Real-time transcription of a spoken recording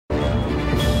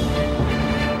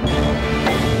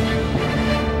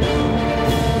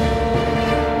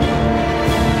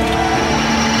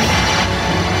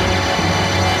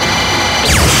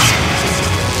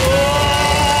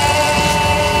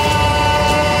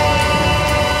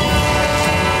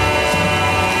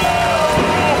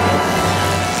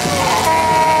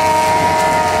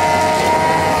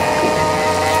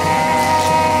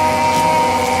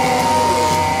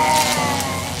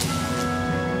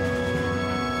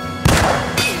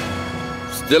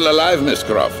still alive, Miss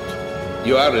Croft.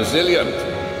 You are resilient,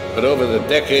 but over the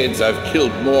decades I've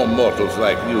killed more mortals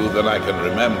like you than I can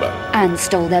remember. And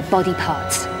stole their body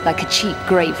parts, like a cheap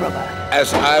grave robber.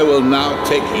 As I will now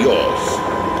take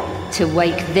yours. To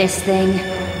wake this thing,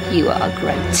 you are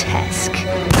grotesque.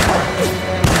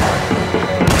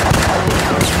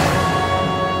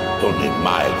 Only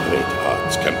my great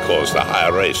hearts can cause the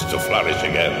higher race to flourish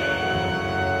again.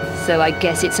 So I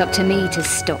guess it's up to me to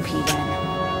stop you then.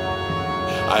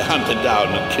 I hunted down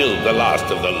and killed the last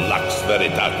of the Lux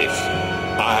Veritatis.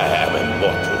 I am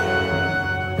immortal.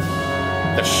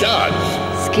 The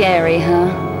shards. Scary,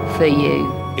 huh? For you.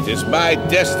 It is my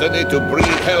destiny to breathe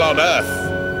hell on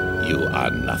Earth. You are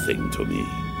nothing to me.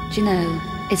 Do you know,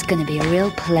 it's gonna be a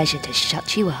real pleasure to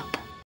shut you up.